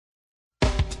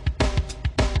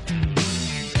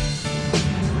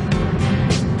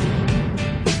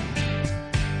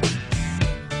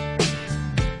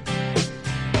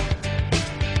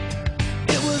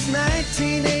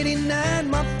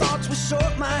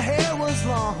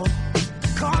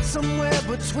somewhere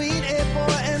between a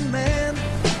boy and man.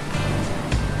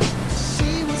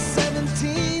 She was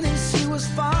 17 and she was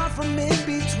far from in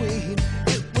between.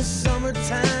 It was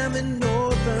summertime in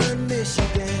northern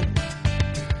Michigan.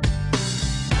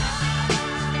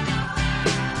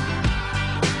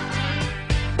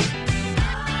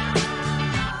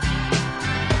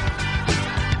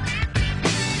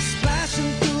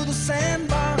 Splashing through the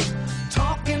sandbar,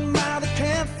 talking by the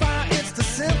campfire. It's the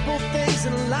simple things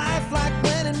in life, like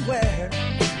when and where.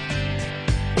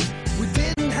 We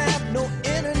didn't have no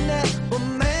internet, but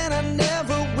man, I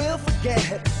never will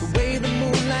forget the way the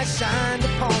moonlight shined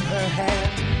upon her hair.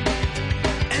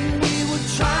 And we were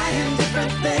trying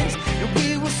different things, and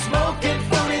we were smoking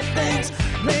funny things,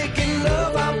 making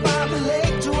love out by the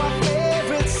lake to our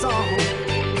favorite song,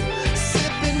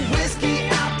 sipping whiskey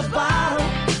out the bottle,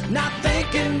 not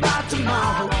thinking about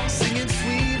tomorrow.